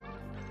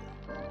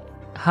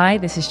Hi,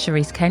 this is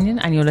Charisse Kenyon,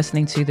 and you're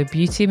listening to the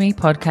Beauty Me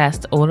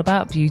podcast, all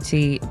about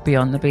beauty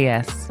beyond the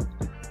BS.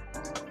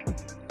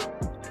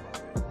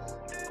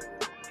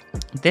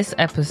 This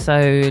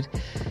episode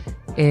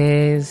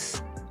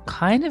is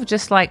kind of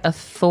just like a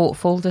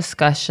thoughtful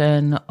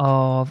discussion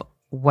of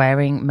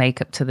wearing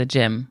makeup to the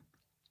gym.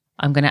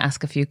 I'm going to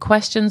ask a few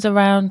questions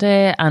around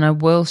it, and I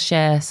will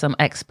share some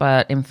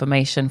expert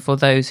information for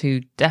those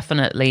who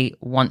definitely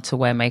want to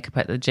wear makeup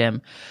at the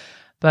gym.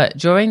 But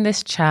during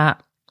this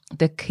chat,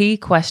 the key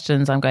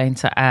questions I'm going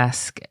to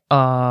ask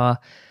are,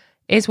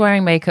 is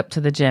wearing makeup to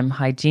the gym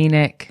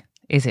hygienic?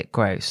 Is it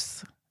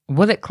gross?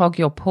 Will it clog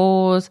your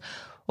pores?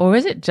 Or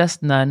is it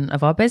just none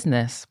of our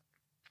business?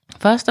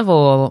 First of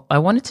all, I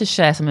wanted to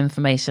share some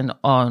information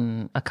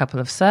on a couple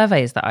of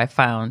surveys that I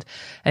found.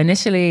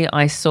 Initially,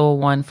 I saw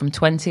one from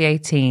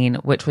 2018,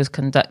 which was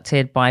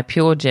conducted by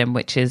Pure Gym,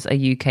 which is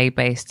a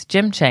UK-based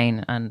gym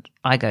chain, and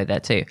I go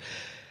there too.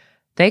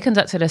 They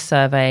conducted a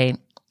survey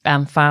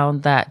and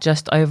found that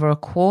just over a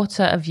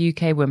quarter of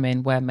UK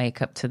women wear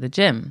makeup to the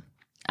gym,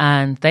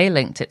 and they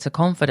linked it to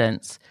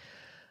confidence.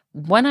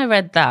 When I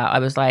read that, I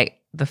was like,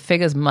 the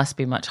figures must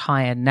be much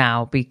higher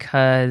now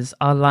because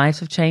our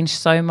lives have changed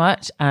so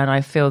much, and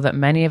I feel that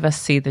many of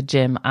us see the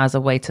gym as a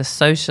way to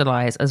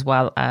socialize as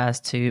well as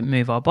to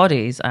move our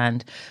bodies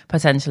and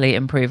potentially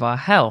improve our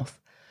health.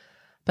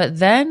 But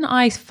then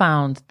I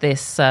found this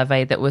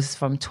survey that was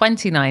from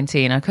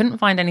 2019. I couldn't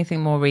find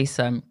anything more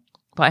recent.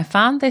 But I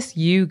found this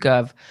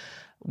YouGov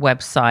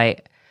website,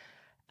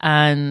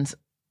 and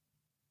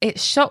it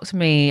shocked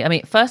me. I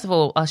mean, first of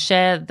all, I'll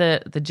share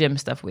the gym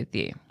stuff with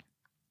you.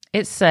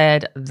 It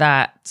said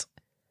that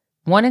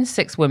 1 in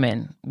 6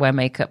 women wear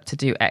makeup to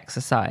do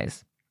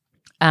exercise,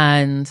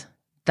 and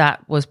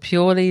that was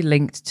purely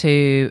linked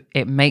to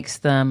it makes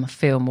them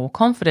feel more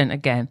confident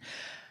again.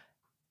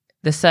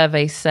 The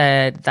survey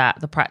said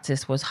that the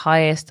practice was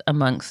highest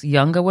amongst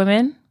younger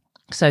women.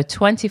 So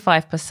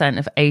 25%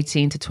 of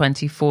 18 to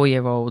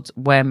 24-year-olds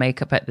wear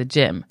makeup at the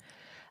gym.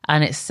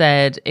 And it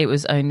said it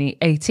was only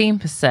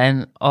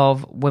 18%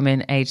 of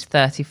women aged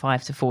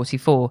 35 to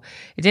 44.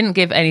 It didn't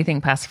give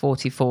anything past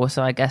 44,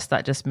 so I guess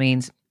that just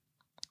means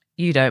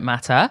you don't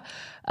matter.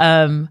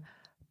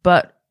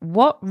 But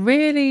what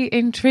really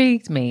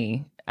intrigued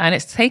me, and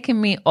it's taken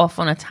me off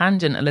on a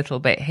tangent a little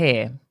bit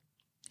here,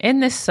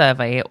 in this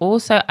survey, it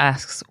also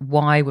asks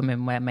why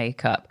women wear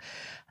makeup.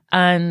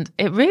 And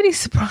it really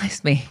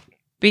surprised me,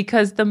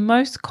 because the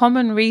most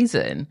common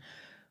reason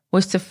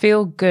was to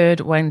feel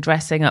good when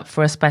dressing up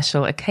for a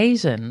special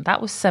occasion.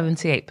 That was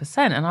 78%.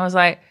 And I was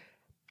like,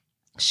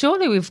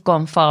 surely we've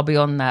gone far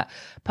beyond that.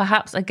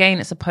 Perhaps, again,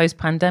 it's a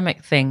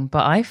post-pandemic thing,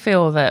 but I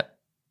feel that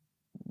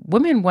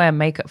women wear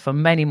makeup for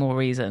many more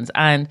reasons.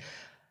 And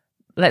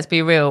let's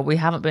be real, we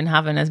haven't been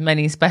having as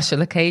many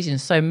special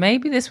occasions. So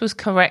maybe this was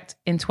correct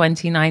in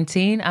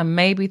 2019, and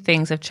maybe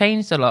things have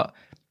changed a lot.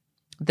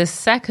 The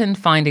second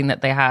finding that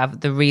they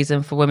have, the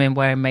reason for women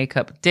wearing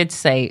makeup, did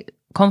say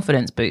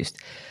confidence boost.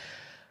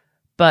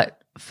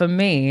 But for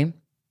me,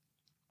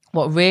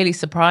 what really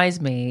surprised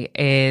me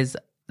is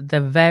the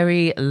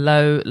very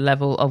low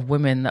level of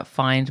women that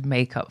find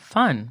makeup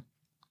fun.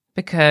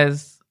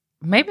 Because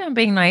maybe I'm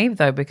being naive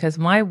though, because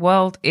my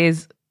world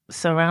is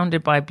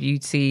surrounded by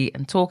beauty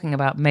and talking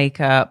about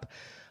makeup.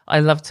 I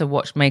love to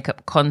watch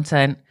makeup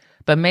content.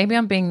 But maybe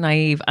I'm being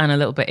naive and a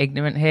little bit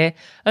ignorant here.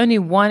 Only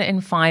 1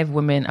 in 5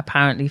 women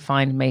apparently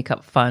find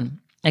makeup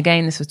fun.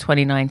 Again, this was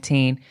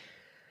 2019.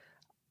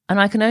 And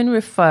I can only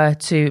refer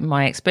to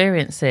my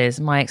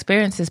experiences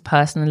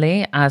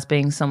personally as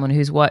being someone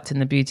who's worked in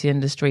the beauty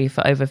industry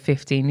for over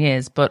 15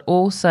 years, but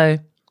also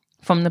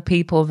from the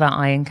people that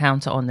I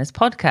encounter on this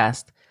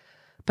podcast.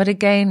 But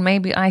again,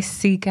 maybe I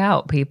seek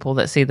out people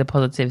that see the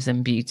positives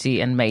in beauty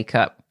and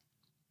makeup.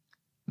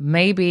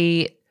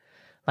 Maybe,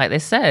 like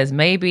this says,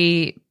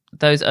 maybe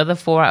those other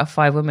 4 out of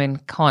 5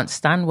 women can't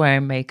stand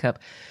wearing makeup.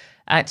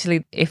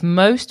 Actually, if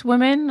most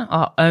women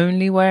are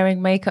only wearing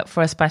makeup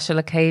for a special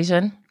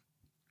occasion,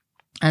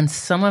 and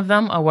some of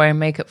them are wearing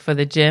makeup for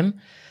the gym,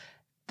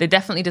 there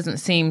definitely doesn't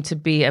seem to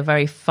be a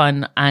very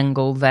fun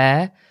angle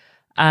there.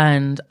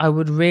 And I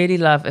would really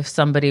love if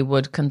somebody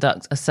would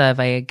conduct a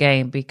survey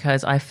again,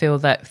 because I feel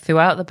that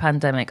throughout the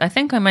pandemic, I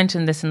think I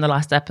mentioned this in the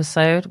last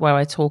episode where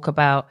I talk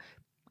about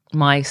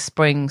my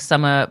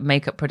spring-summer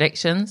makeup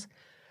predictions.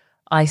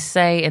 I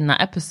say in that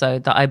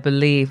episode that I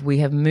believe we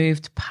have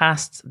moved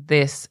past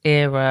this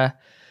era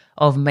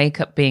of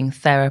makeup being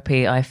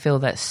therapy. I feel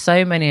that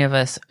so many of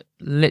us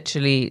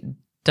literally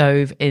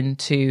dove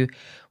into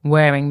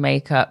wearing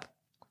makeup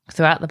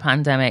throughout the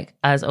pandemic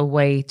as a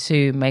way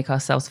to make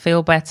ourselves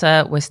feel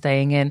better. We're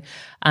staying in,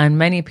 and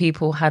many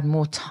people had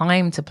more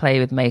time to play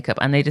with makeup,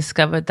 and they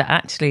discovered that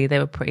actually they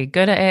were pretty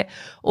good at it,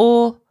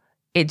 or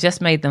it just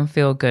made them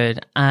feel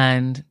good.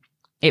 And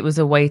it was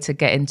a way to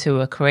get into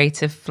a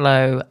creative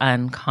flow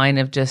and kind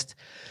of just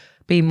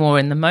be more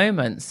in the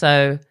moment.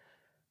 So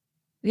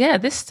yeah,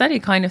 this study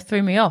kind of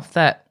threw me off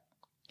that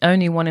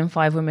only 1 in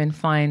 5 women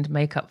find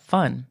makeup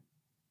fun.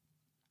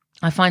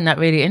 I find that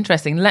really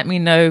interesting. Let me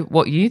know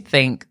what you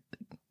think.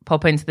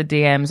 pop into the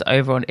DMs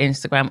over on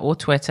Instagram or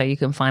Twitter. You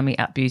can find me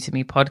at Beauty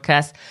Me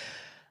Podcast.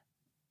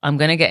 I'm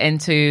going to get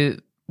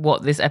into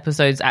what this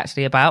episode's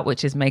actually about,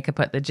 which is makeup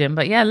at the gym.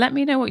 But yeah, let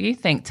me know what you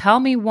think. Tell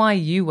me why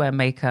you wear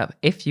makeup,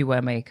 if you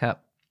wear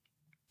makeup.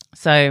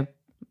 So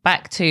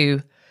back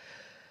to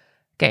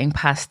getting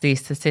past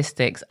these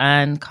statistics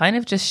and kind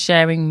of just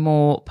sharing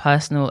more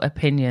personal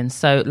opinions.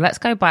 So let's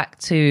go back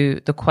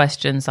to the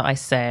questions that I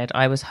said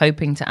I was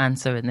hoping to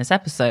answer in this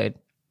episode.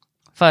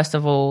 First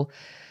of all,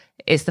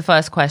 it's the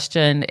first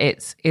question.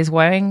 Is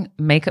wearing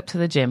makeup to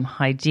the gym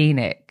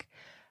hygienic?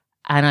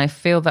 And I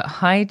feel that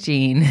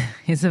hygiene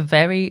is a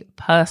very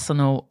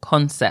personal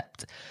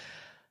concept.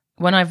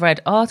 When I've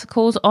read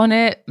articles on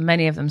it,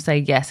 many of them say,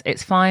 yes,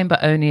 it's fine,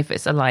 but only if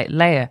it's a light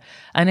layer.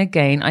 And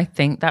again, I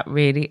think that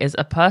really is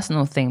a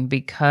personal thing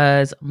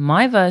because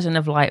my version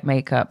of light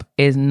makeup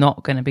is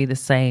not going to be the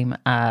same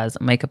as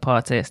makeup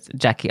artist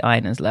Jackie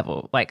Aina's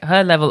level. Like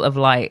her level of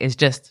light is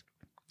just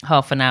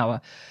half an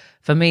hour.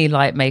 For me,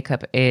 light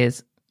makeup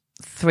is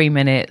 3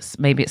 minutes.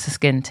 Maybe it's a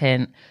skin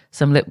tint,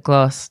 some lip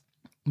gloss,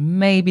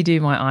 maybe do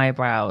my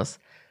eyebrows,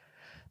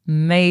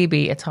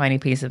 maybe a tiny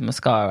piece of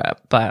mascara.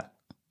 But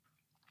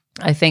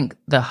I think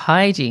the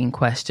hygiene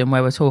question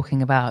where we're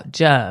talking about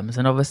germs,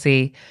 and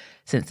obviously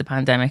since the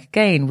pandemic,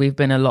 again, we've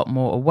been a lot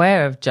more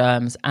aware of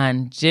germs,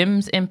 and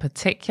gyms in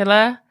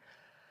particular,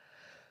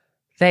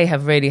 they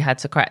have really had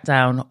to crack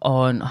down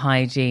on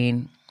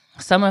hygiene.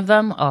 Some of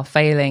them are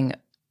failing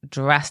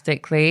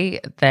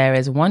drastically. There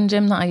is one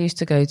gym that I used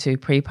to go to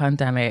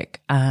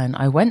pre-pandemic, and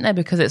I went there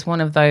because it's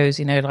one of those,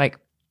 like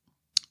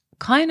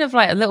kind of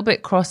like a little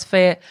bit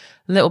CrossFit,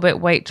 a little bit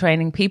weight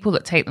training, people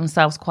that take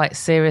themselves quite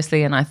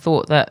seriously. And I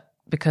thought that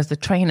because the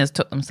trainers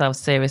took themselves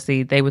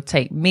seriously, they would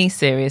take me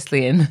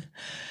seriously.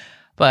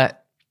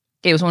 But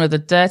it was one of the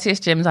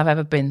dirtiest gyms I've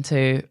ever been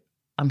to.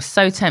 I'm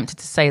so tempted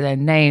to say their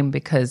name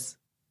because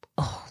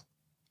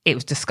it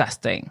was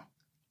disgusting.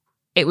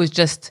 It was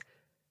just,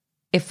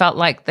 it felt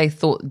like they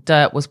thought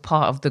dirt was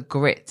part of the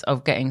grit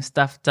of getting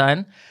stuff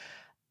done.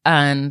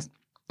 And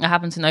I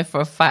happen to know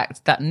for a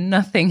fact that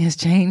nothing has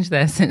changed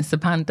there since the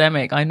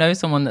pandemic. I know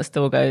someone that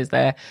still goes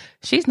there.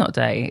 She's not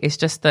dirty. It's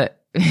just that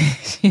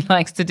she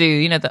likes to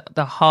do,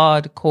 the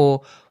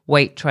hardcore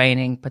weight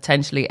training,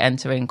 potentially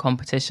entering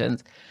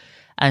competitions.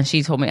 And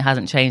she told me it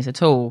hasn't changed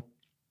at all.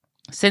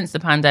 Since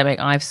the pandemic,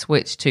 I've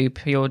switched to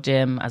Pure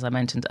Gym, as I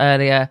mentioned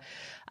earlier,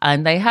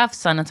 and they have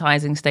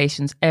sanitizing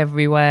stations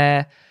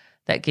everywhere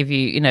that give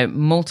you,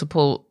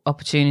 multiple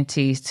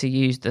opportunities to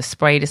use the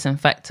spray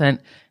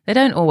disinfectant. They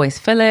don't always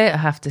fill it, I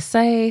have to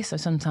say. So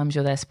sometimes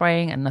you're there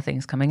spraying and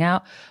nothing's coming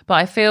out. But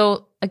I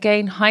feel,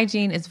 again,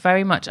 hygiene is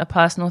very much a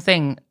personal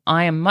thing.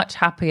 I am much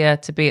happier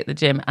to be at the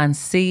gym and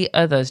see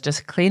others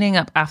just cleaning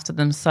up after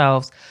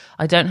themselves.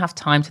 I don't have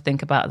time to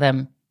think about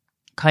them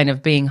kind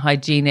of being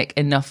hygienic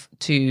enough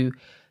to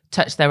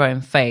touch their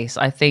own face.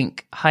 I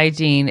think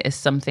hygiene is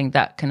something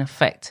that can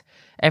affect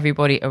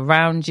everybody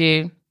around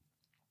you.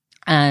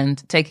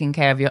 And taking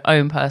care of your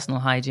own personal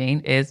hygiene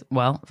is,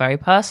 very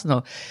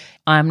personal.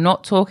 I'm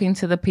not talking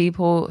to the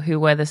people who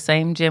wear the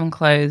same gym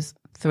clothes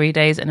 3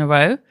 days in a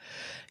row.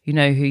 You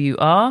know who you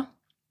are.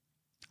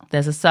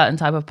 There's a certain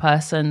type of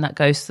person that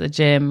goes to the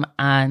gym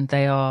and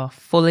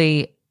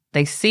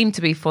they seem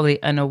to be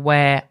fully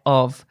unaware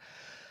of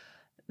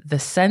the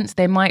scents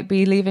they might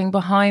be leaving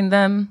behind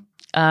them.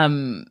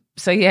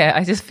 So yeah,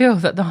 I just feel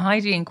that the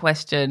hygiene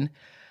question,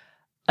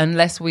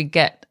 unless we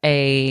get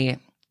a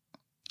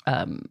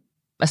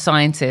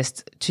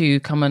scientist to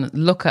come and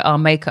look at our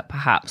makeup,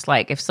 perhaps,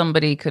 like if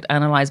somebody could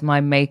analyze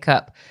my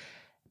makeup,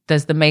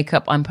 does the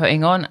makeup I'm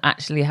putting on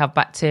actually have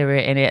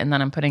bacteria in it and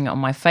then I'm putting it on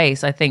my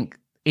face? I think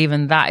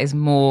even that is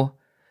more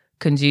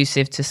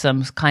conducive to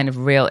some kind of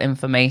real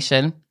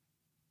information.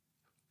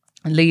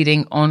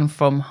 Leading on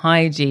from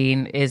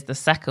hygiene is the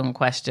second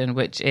question,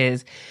 which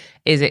is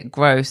it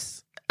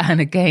gross?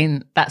 And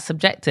again, that's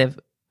subjective.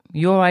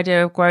 Your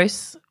idea of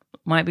gross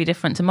might be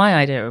different to my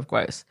idea of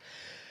gross.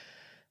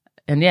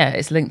 And yeah,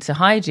 it's linked to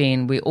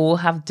hygiene. We all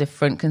have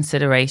different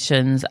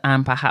considerations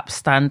and perhaps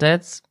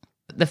standards.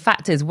 The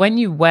fact is, when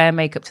you wear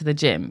makeup to the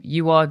gym,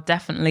 you are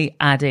definitely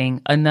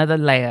adding another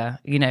layer.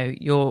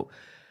 You're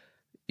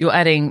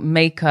adding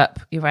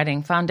makeup, you're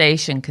adding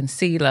foundation,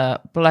 concealer,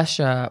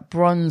 blusher,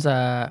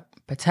 bronzer,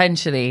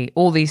 potentially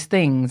all these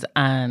things,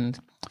 and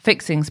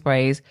fixing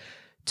sprays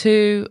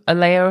to a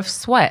layer of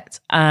sweat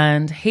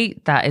and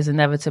heat that is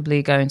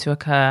inevitably going to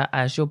occur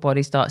as your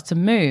body starts to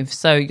move.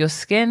 So your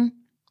skin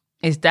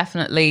is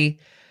definitely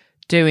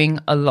doing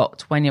a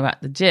lot when you're at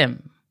the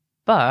gym.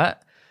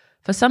 But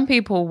for some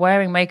people,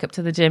 wearing makeup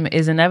to the gym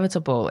is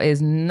inevitable. It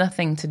is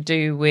nothing to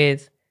do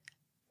with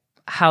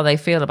how they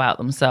feel about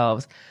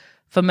themselves.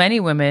 For many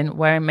women,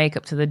 wearing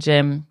makeup to the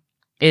gym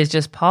is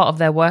just part of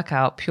their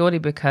workout purely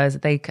because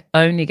they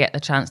only get the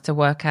chance to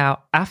work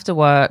out after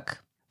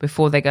work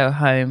before they go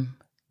home.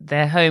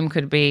 Their home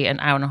could be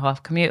an hour and a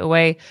half commute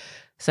away.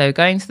 So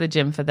going to the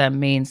gym for them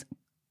means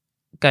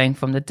going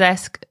from the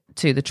desk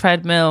to the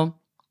treadmill,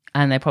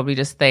 and they probably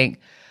just think,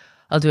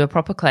 I'll do a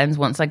proper cleanse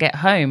once I get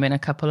home in a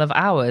couple of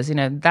hours.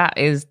 That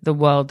is the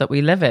world that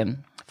we live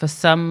in. For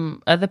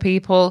some other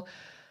people,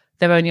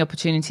 their only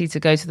opportunity to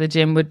go to the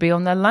gym would be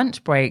on their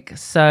lunch break.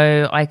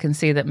 So I can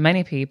see that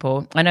many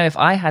people, I know if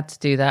I had to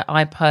do that,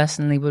 I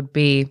personally would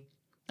be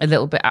a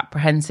little bit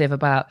apprehensive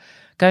about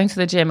going to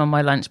the gym on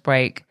my lunch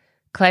break,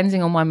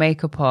 cleansing all my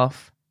makeup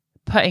off,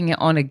 putting it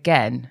on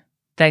again,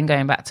 then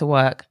going back to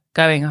work,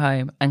 going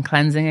home and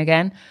cleansing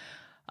again.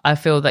 I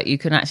feel that you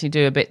can actually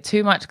do a bit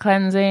too much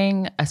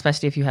cleansing,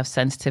 especially if you have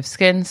sensitive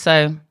skin.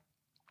 So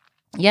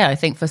yeah, I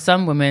think for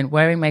some women,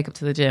 wearing makeup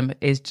to the gym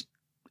is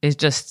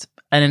just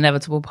an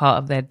inevitable part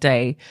of their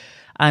day.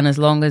 And as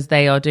long as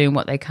they are doing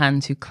what they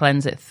can to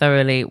cleanse it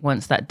thoroughly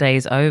once that day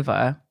is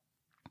over,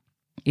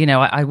 you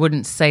know, I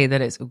wouldn't say that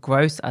it's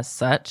gross as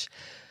such.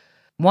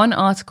 One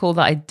article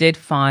that I did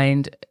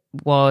find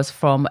was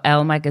from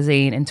Elle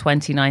magazine in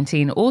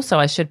 2019. Also,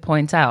 I should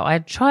point out, I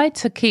tried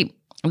to keep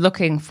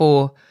looking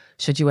for,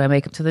 should you wear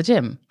makeup to the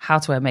gym? How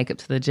to wear makeup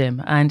to the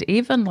gym? And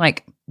even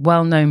like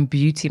well-known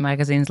beauty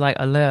magazines like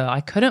Allure,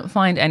 I couldn't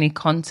find any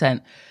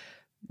content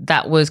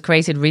that was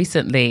created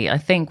recently. I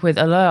think with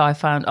Allure, I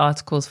found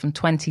articles from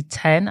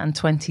 2010 and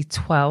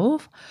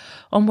 2012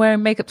 on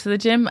wearing makeup to the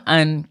gym.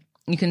 And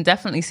you can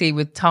definitely see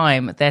with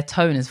time, their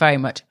tone is very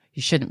much,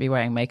 you shouldn't be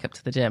wearing makeup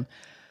to the gym.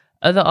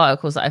 Other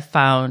articles that I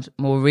found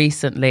more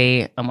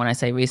recently, and when I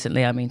say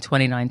recently, I mean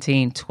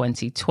 2019,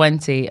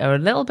 2020, are a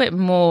little bit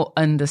more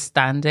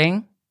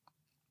understanding.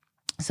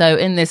 So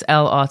in this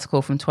Elle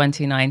article from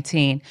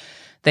 2019,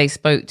 they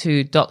spoke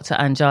to Dr.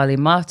 Anjali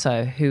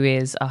Mato, who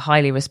is a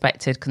highly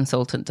respected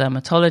consultant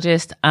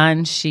dermatologist,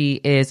 and she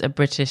is a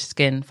British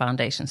Skin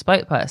Foundation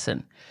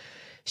spokesperson.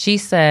 She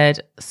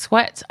said,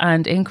 sweat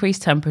and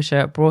increased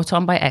temperature brought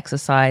on by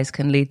exercise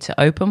can lead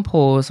to open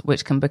pores,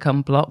 which can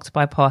become blocked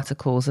by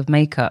particles of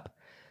makeup.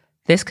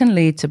 This can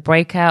lead to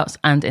breakouts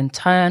and, in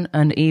turn,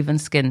 uneven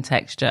skin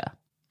texture.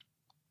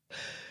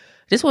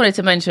 Just wanted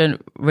to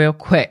mention real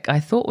quick,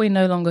 I thought we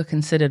no longer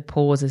considered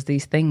pores as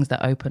these things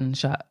that open and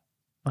shut.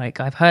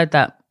 Like, I've heard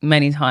that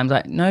many times,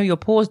 like, no, your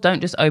pores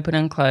don't just open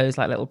and close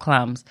like little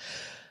clams.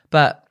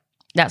 But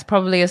that's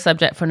probably a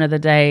subject for another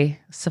day.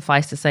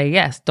 Suffice to say,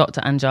 yes, Dr.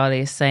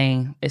 Anjali is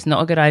saying it's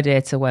not a good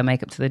idea to wear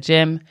makeup to the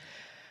gym.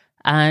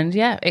 And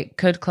yeah, it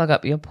could clog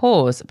up your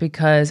pores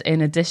because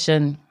in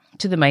addition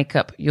to the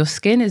makeup, your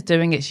skin is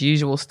doing its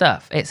usual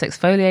stuff. It's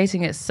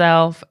exfoliating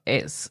itself,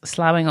 it's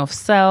sloughing off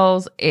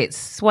cells, it's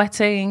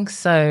sweating.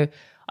 So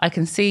I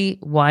can see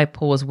why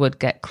pores would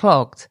get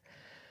clogged.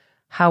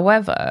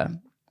 However,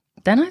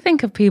 then I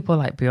think of people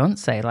like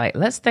Beyonce. Like,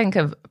 let's think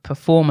of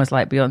performers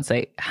like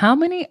Beyonce. How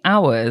many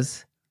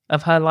hours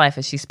of her life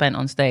has she spent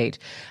on stage?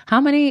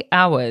 How many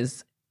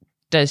hours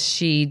does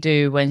she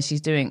do when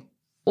she's doing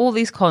all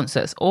these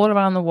concerts all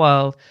around the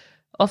world,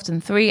 often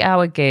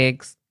 3-hour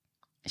gigs?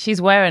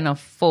 She's wearing a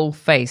full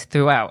face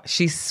throughout.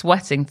 She's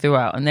sweating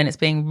throughout, and then it's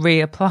being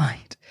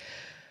reapplied.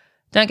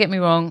 Don't get me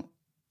wrong.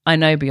 I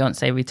know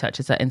Beyonce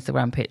retouches her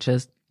Instagram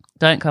pictures.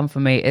 Don't come for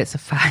me. It's a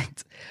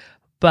fact.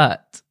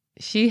 But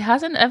she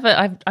hasn't ever,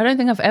 I don't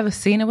think I've ever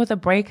seen her with a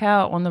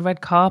breakout on the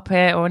red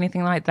carpet or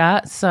anything like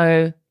that.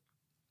 So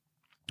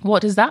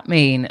what does that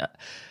mean?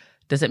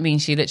 Does it mean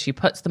she literally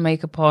puts the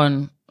makeup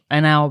on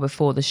an hour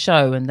before the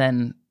show and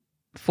then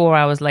 4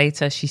 hours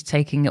later she's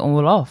taking it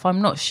all off?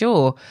 I'm not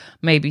sure.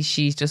 Maybe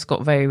she's just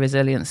got very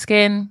resilient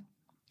skin.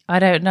 I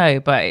don't know,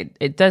 but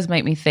it does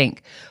make me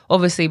think.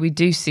 Obviously, we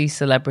do see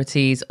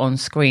celebrities on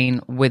screen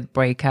with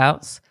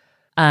breakouts.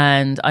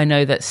 And I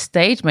know that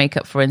stage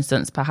makeup, for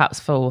instance, perhaps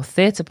for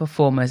theatre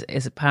performers,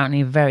 is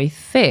apparently very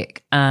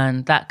thick,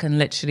 and that can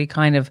literally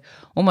kind of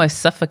almost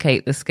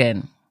suffocate the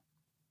skin.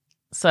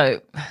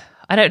 So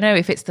I don't know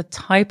if it's the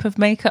type of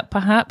makeup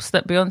perhaps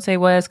that Beyonce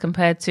wears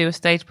compared to a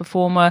stage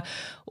performer,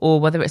 or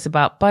whether it's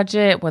about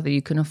budget, whether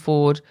you can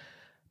afford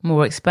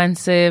more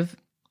expensive,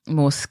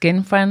 more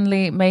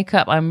skin-friendly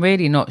makeup. I'm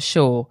really not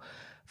sure.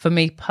 For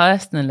me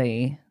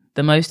personally,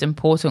 the most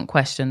important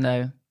question,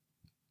 though,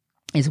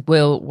 is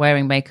will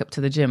wearing makeup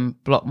to the gym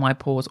block my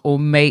pores or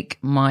make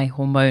my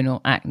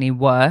hormonal acne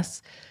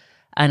worse?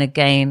 And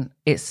again,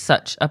 it's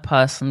such a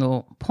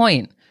personal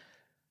point.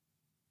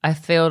 I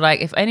feel like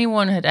if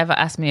anyone had ever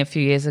asked me a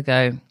few years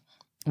ago,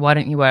 why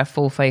don't you wear a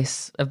full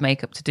face of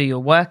makeup to do your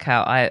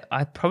workout?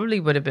 I probably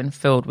would have been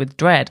filled with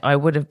dread. I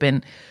would have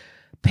been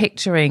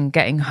picturing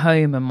getting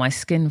home and my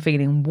skin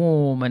feeling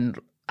warm and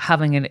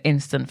having an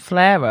instant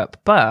flare up.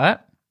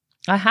 But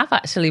I have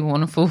actually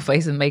worn a full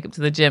face of makeup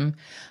to the gym,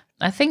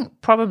 I think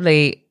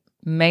probably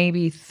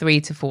maybe 3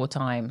 to 4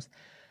 times.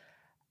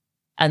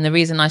 And the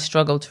reason I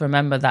struggle to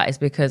remember that is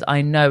because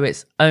I know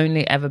it's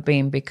only ever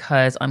been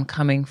because I'm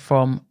coming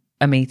from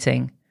a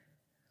meeting.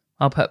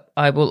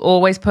 I will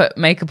always put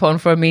makeup on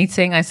for a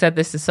meeting. I said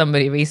this to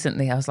somebody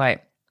recently. I was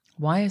like,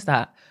 why is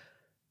that?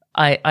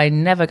 I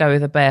never go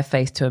with a bare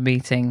face to a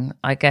meeting.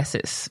 I guess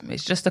it's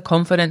just a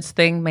confidence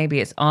thing.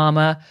 Maybe it's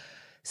armor.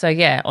 So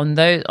yeah, on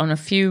a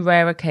few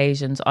rare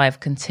occasions, I've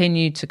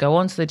continued to go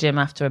onto the gym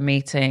after a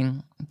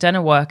meeting, done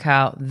a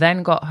workout,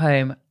 then got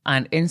home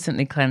and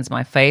instantly cleansed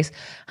my face.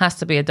 Has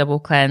to be a double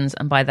cleanse.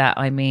 And by that,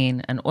 I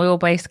mean an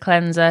oil-based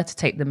cleanser to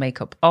take the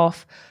makeup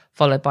off,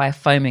 followed by a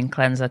foaming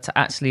cleanser to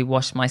actually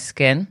wash my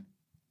skin.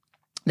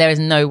 There is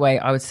no way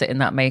I would sit in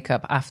that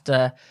makeup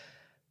after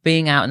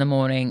being out in the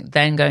morning,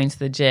 then going to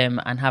the gym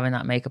and having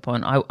that makeup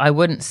on. I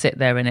wouldn't sit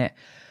there in it.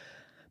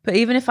 But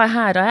even if I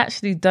had, I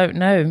actually don't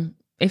know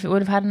if it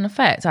would have had an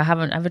effect. I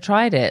haven't ever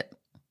tried it.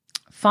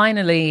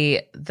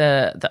 Finally,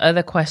 the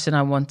other question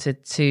I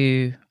wanted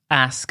to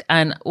ask,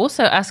 and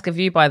also ask of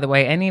you, by the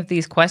way, any of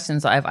these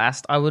questions that I've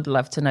asked, I would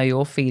love to know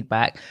your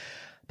feedback.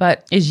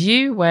 But is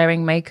you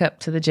wearing makeup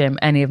to the gym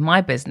any of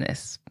my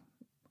business?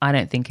 I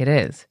don't think it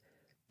is.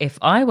 If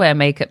I wear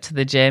makeup to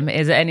the gym,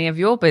 is it any of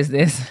your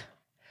business?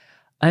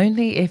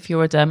 Only if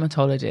you're a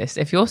dermatologist.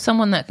 If you're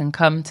someone that can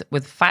come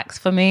with facts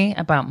for me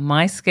about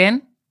my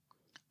skin,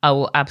 I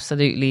will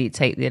absolutely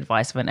take the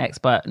advice of an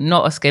expert,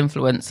 not a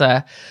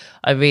skinfluencer.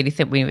 I really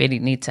think we really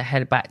need to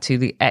head back to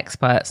the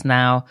experts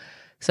now.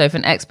 So if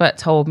an expert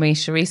told me,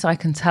 Charisse, I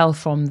can tell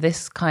from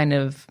this kind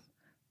of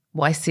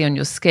what I see on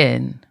your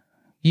skin,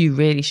 you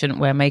really shouldn't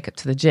wear makeup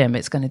to the gym.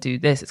 It's going to do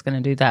this, it's going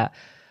to do that.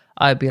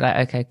 I'd be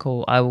like, okay,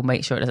 cool. I will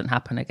make sure it doesn't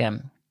happen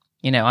again.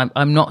 You know,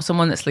 I'm not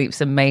someone that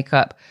sleeps in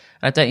makeup.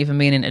 I don't even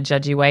mean in a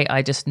judgy way.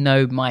 I just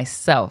know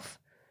myself.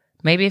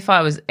 Maybe if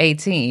I was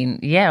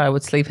 18, yeah, I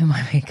would sleep in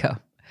my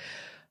makeup.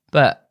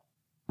 But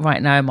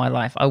right now in my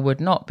life, I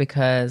would not,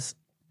 because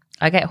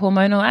I get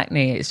hormonal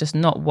acne. It's just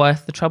not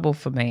worth the trouble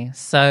for me.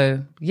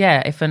 So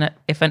yeah, if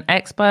an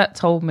expert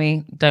told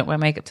me don't wear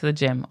makeup to the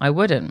gym, I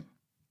wouldn't.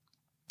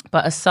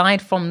 But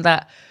aside from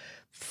that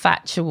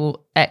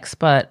factual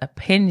expert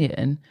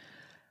opinion,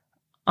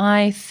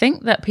 I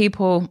think that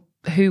people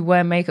who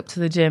wear makeup to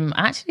the gym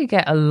actually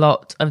get a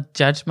lot of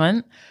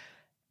judgment.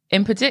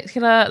 In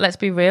particular, let's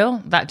be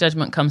real, that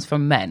judgment comes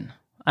from men.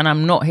 And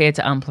I'm not here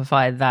to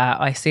amplify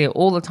that. I see it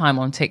all the time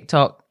on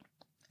TikTok,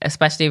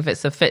 especially if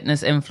it's a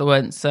fitness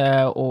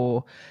influencer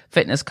or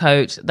fitness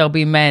coach. There'll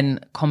be men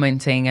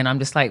commenting and I'm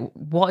just like,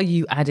 what are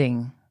you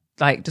adding?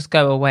 Like, just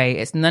go away.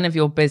 It's none of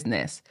your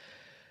business.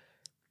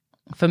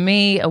 For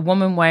me, a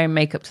woman wearing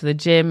makeup to the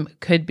gym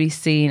could be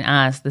seen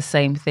as the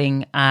same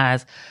thing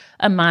as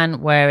a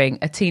man wearing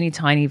a teeny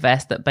tiny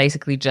vest that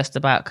basically just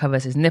about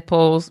covers his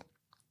nipples.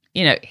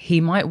 You know,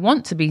 he might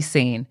want to be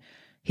seen.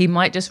 He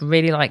might just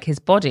really like his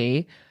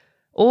body,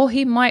 or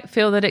he might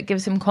feel that it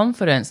gives him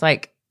confidence.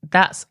 Like,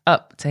 that's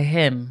up to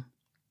him.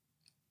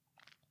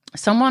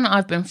 Someone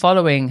I've been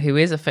following who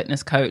is a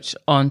fitness coach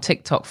on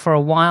TikTok for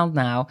a while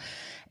now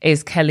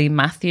is Kelly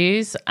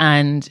Matthews,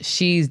 and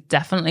she's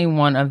definitely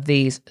one of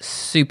these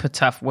super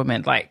tough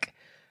women. Like,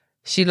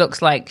 she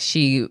looks like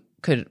she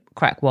could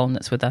crack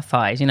walnuts with her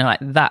thighs, you know, like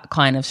that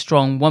kind of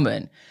strong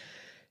woman.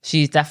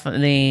 She's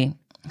definitely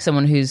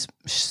someone who's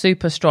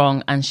super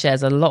strong and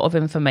shares a lot of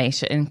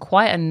information in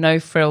quite a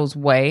no-frills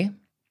way.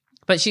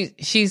 But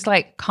she's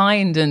like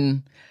kind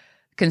and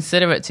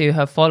considerate to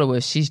her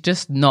followers. She's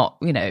just not,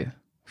 you know,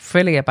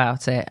 frilly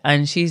about it.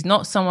 And she's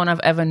not someone I've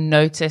ever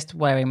noticed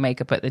wearing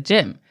makeup at the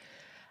gym.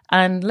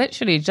 And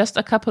literally just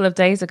a couple of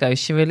days ago,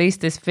 she released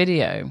this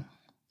video,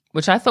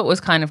 which I thought was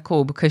kind of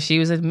cool because she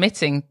was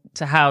admitting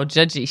to how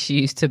judgy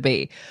she used to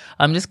be.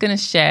 I'm just going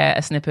to share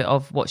a snippet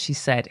of what she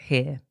said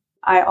here.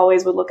 I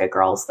always would look at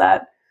girls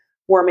that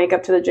wore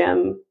makeup to the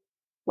gym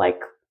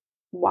like,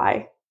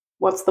 why?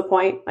 What's the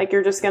point? Like,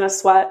 you're just going to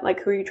sweat.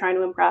 Like, who are you trying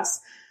to impress?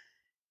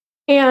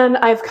 And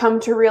I've come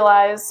to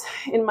realize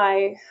in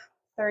my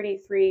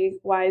 33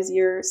 wise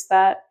years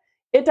that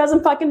it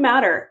doesn't fucking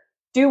matter.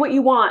 Do what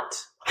you want.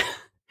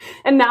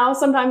 And now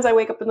sometimes I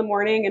wake up in the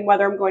morning and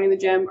whether I'm going to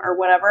the gym or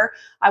whatever,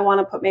 I want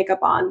to put makeup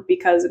on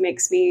because it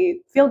makes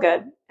me feel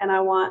good. And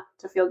I want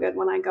to feel good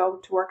when I go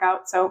to work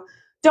out. So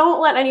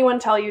don't let anyone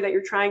tell you that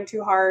you're trying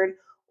too hard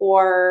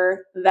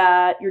or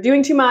that you're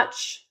doing too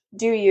much.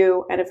 Do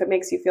you? And if it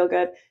makes you feel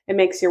good, it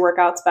makes your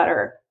workouts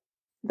better,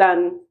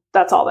 then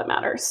that's all that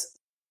matters.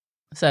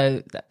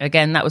 So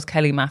again, that was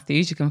Kelly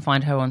Matthews. You can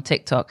find her on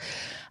TikTok.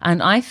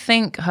 And I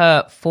think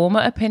her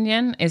former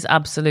opinion is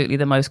absolutely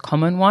the most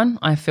common one.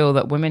 I feel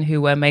that women who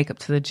wear makeup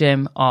to the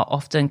gym are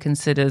often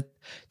considered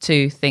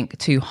to think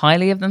too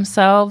highly of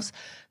themselves.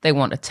 They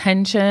want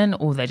attention,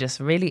 or they're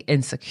just really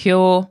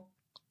insecure.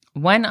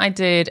 When I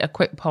did a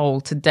quick poll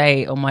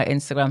today on my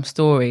Instagram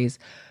stories,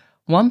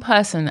 one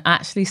person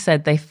actually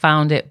said they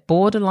found it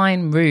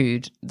borderline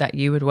rude that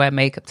you would wear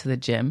makeup to the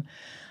gym,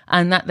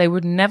 and that they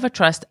would never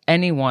trust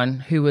anyone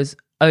who was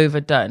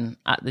overdone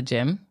at the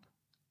gym.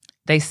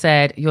 They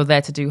said, you're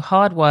there to do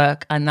hard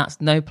work and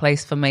that's no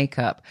place for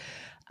makeup.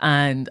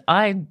 And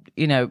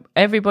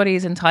everybody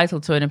is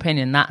entitled to an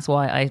opinion. That's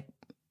why I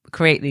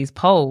create these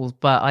polls.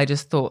 But I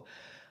just thought,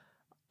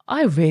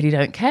 I really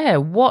don't care.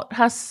 What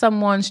has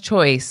someone's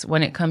choice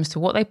when it comes to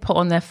what they put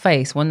on their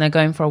face when they're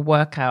going for a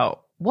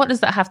workout? What does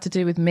that have to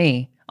do with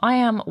me? I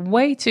am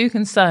way too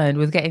concerned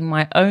with getting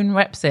my own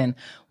reps in.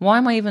 Why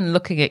am I even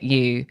looking at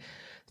you?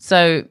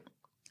 So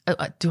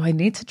do I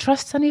need to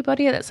trust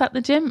anybody that's at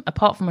the gym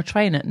apart from a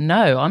trainer?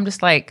 No, I'm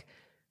just like,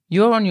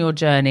 you're on your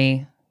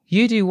journey.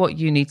 You do what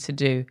you need to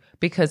do,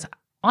 because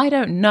I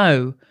don't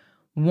know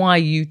why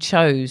you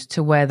chose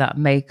to wear that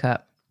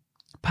makeup.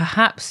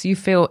 Perhaps you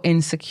feel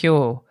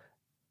insecure.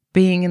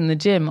 being in the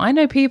gym. I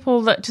know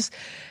people that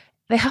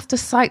they have to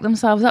psych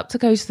themselves up to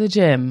go to the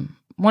gym.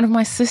 One of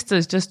my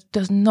sisters just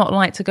does not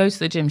like to go to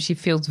the gym. She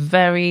feels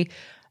very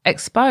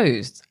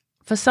exposed.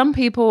 For some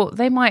people,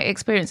 they might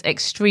experience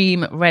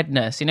extreme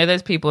redness. You know,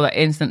 those people that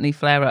instantly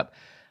flare up.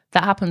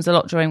 That happens a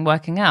lot during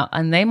working out.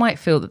 And they might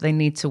feel that they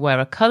need to wear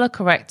a color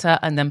corrector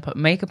and then put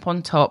makeup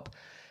on top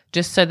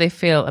just so they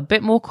feel a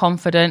bit more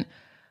confident,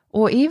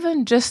 or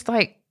even just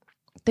like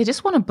they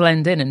just want to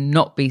blend in and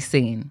not be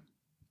seen.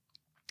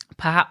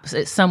 Perhaps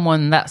it's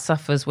someone that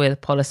suffers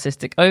with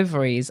polycystic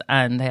ovaries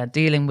and they are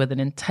dealing with an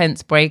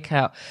intense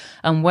breakout,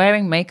 and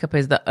wearing makeup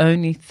is the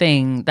only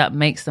thing that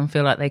makes them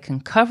feel like they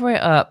can cover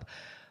it up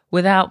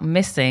without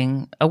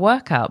missing a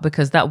workout,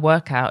 because that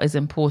workout is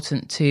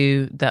important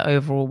to their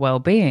overall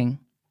well-being.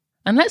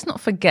 And let's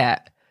not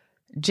forget,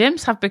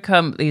 gyms have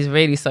become these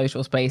really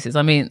social spaces.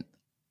 I mean,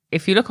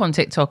 if you look on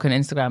TikTok and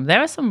Instagram,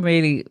 there are some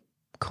really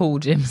cool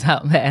gyms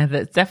out there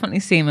that definitely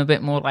seem a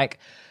bit more like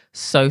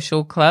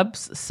social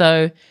clubs.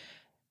 So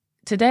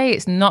today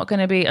it's not going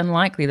to be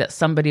unlikely that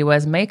somebody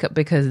wears makeup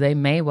because they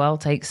may well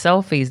take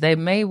selfies. They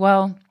may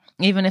well,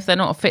 even if they're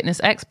not a fitness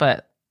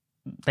expert,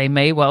 they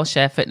may well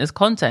share fitness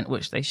content,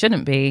 which they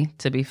shouldn't be,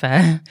 to be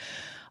fair.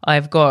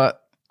 I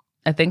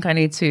think I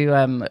need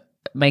to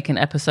make an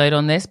episode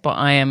on this, but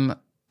I am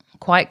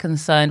quite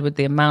concerned with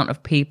the amount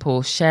of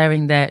people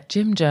sharing their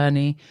gym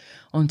journey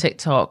on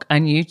TikTok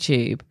and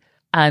YouTube.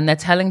 And they're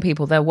telling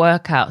people their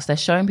workouts, they're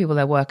showing people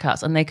their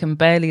workouts, and they can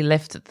barely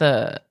lift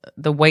the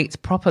weights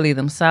properly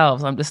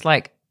themselves. I'm just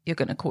like, you're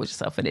going to cause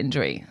yourself an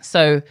injury.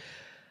 So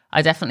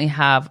I definitely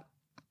have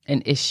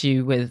an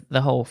issue with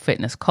the whole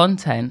fitness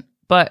content.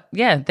 But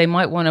yeah, they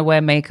might want to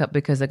wear makeup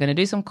because they're going to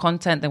do some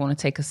content. They want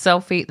to take a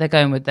selfie. They're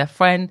going with their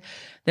friend.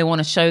 They want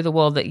to show the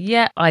world that,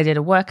 yeah, I did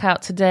a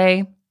workout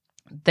today.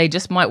 They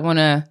just might want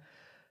to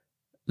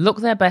look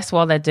their best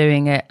while they're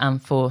doing it.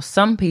 And for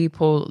some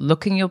people,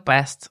 looking your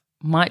best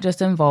might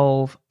just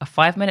involve a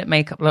 5-minute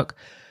makeup look,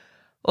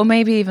 or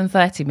maybe even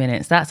 30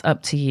 minutes. That's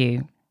up to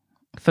you.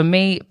 For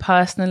me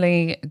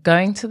personally,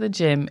 going to the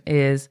gym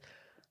is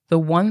the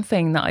one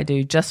thing that I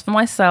do just for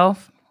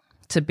myself,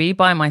 to be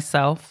by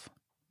myself,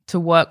 to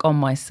work on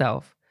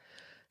myself.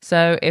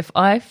 So if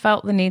I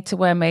felt the need to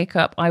wear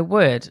makeup, I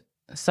would.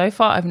 So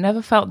far, I've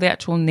never felt the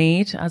actual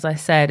need. As I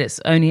said, it's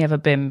only ever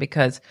been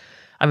because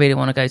I really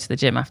want to go to the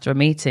gym after a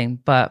meeting.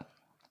 But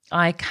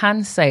I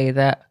can say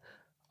that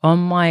on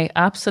my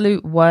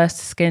absolute worst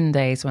skin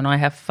days, when I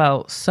have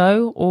felt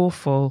so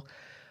awful,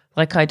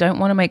 like I don't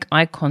want to make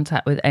eye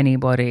contact with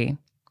anybody,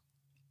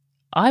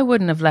 I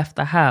wouldn't have left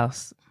the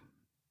house.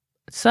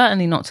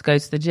 Certainly not to go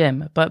to the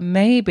gym, but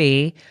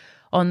maybe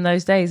on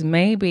those days,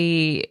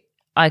 maybe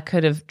I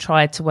could have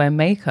tried to wear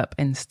makeup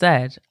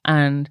instead,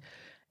 and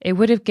it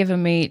would have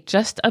given me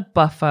just a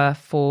buffer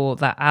for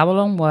that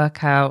hour-long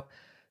workout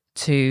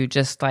to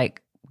just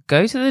like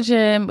go to the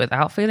gym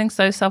without feeling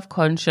so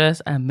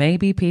self-conscious, and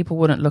maybe people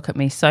wouldn't look at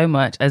me so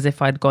much as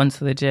if I'd gone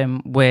to the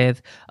gym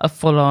with a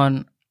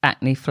full-on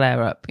acne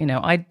flare-up. You know,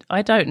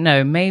 I don't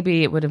know.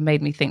 Maybe it would have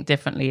made me think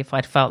differently if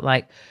I'd felt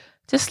like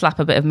just slap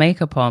a bit of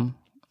makeup on.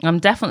 I'm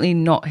definitely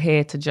not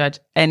here to judge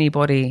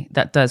anybody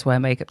that does wear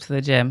makeup to the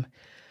gym.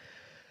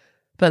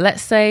 But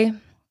let's say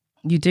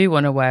you do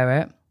want to wear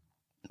it.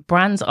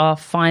 Brands are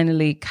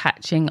finally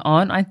catching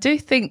on. I do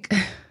think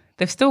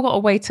they've still got a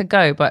way to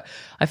go, but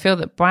I feel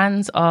that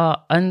brands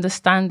are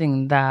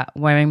understanding that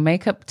wearing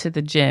makeup to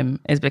the gym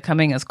is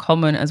becoming as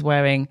common as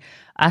wearing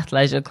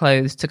athleisure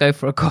clothes to go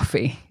for a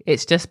coffee.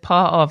 It's just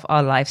part of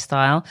our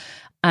lifestyle.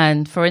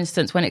 And for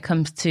instance, when it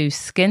comes to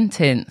skin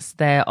tints,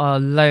 there are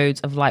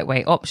loads of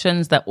lightweight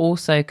options that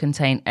also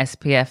contain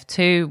SPF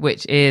 2,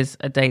 which is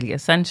a daily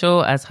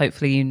essential, as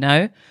hopefully you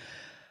know.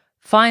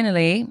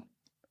 Finally,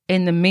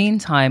 in the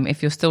meantime,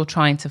 if you're still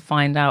trying to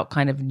find out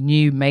kind of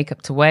new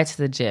makeup to wear to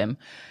the gym,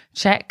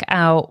 check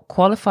out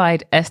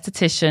qualified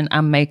esthetician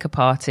and makeup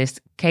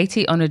artist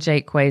Katie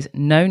Onujakwe's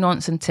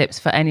no-nonsense tips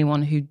for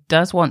anyone who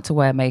does want to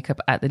wear makeup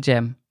at the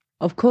gym.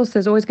 Of course,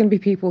 there's always going to be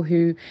people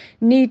who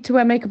need to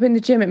wear makeup in the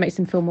gym. It makes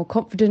them feel more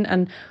confident.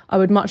 And I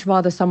would much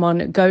rather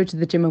someone go to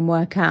the gym and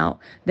work out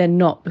than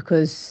not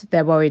because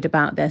they're worried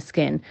about their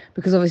skin.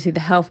 Because obviously the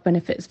health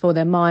benefits for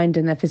their mind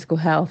and their physical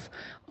health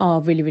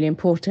are really, really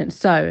important.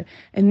 So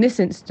in this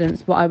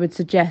instance, what I would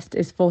suggest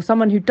is for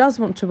someone who does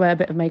want to wear a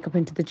bit of makeup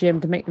into the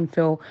gym to make them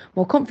feel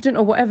more confident,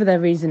 or whatever their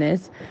reason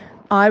is,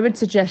 I would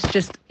suggest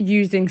just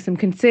using some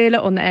concealer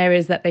on the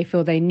areas that they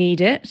feel they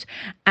need it,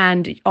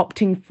 and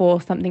opting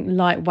for something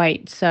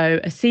lightweight. So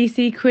a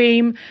CC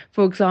cream,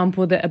 for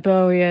example, the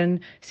Erborian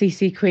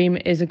CC cream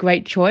is a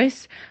great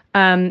choice.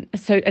 And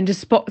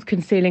just spot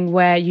concealing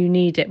where you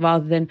need it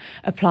rather than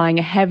applying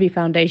a heavy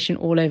foundation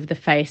all over the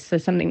face. So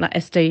something like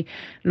Estee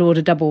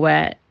Lauder Double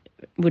Wear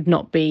would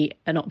not be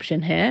an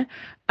option here.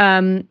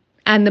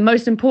 And the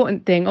most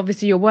important thing,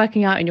 obviously you're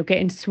working out and you're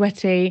getting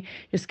sweaty,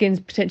 your skin's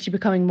potentially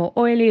becoming more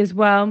oily as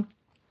well.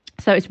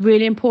 So it's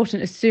really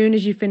important as soon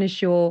as you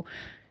finish your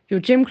your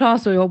gym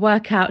class or your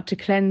workout to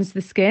cleanse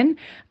the skin.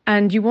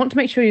 And you want to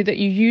make sure that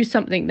you use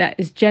something that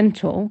is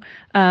gentle,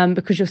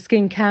 because your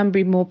skin can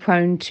be more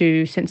prone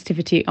to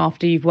sensitivity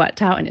after you've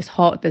worked out and it's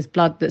hot. There's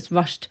blood that's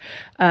rushed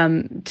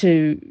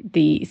to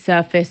the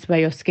surface where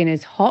your skin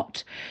is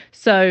hot.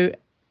 So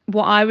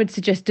what I would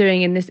suggest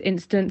doing in this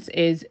instance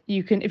is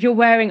if you're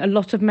wearing a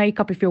lot of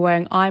makeup, if you're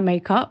wearing eye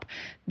makeup,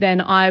 then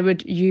I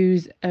would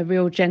use a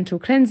real gentle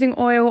cleansing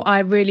oil. I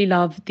really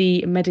love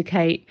the Medik8,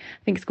 I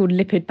think it's called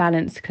Lipid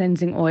Balance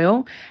cleansing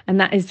oil. And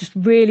that is just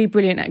really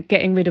brilliant at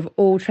getting rid of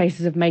all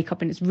traces of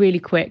makeup, and it's really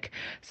quick.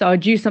 So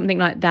I'd use something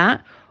like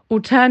that.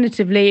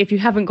 Alternatively, if you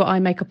haven't got eye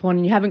makeup on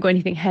and you haven't got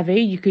anything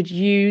heavy, you could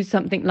use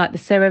something like the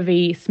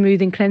CeraVe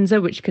Smoothing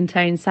Cleanser, which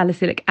contains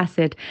salicylic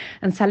acid.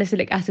 And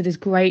salicylic acid is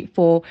great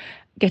for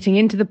getting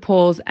into the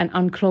pores and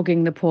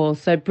unclogging the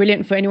pores. So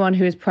brilliant for anyone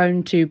who is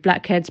prone to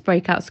blackheads,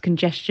 breakouts,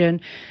 congestion,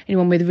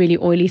 anyone with really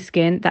oily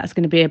skin. That's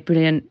going to be a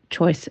brilliant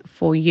choice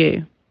for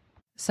you.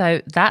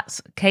 So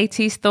that's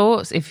Katie's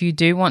thoughts if you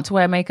do want to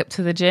wear makeup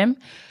to the gym.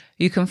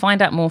 You can find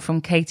out more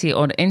from Katie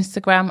on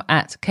Instagram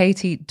at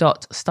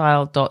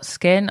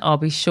katie.style.skin. I'll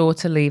be sure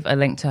to leave a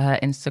link to her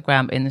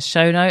Instagram in the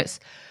show notes.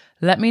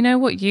 Let me know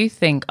what you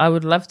think. I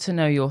would love to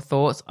know your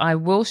thoughts. I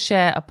will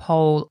share a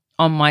poll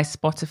on my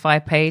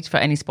Spotify page for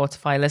any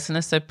Spotify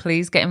listeners, so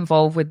please get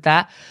involved with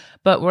that.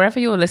 But wherever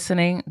you're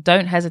listening,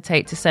 don't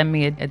hesitate to send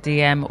me a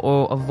DM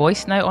or a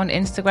voice note on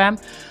Instagram,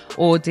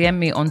 or DM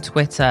me on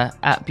Twitter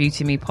at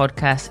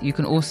BeautyMePodcast. You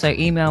can also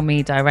email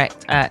me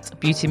direct at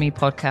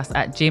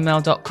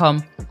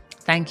beautymepodcast@gmail.com.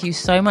 Thank you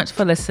so much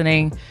for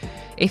listening.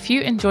 If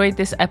you enjoyed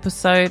this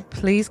episode,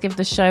 please give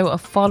the show a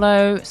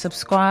follow,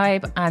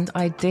 subscribe, and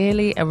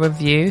ideally a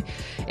review.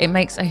 It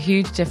makes a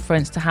huge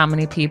difference to how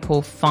many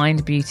people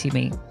find Beauty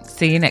Me.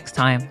 See you next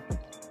time.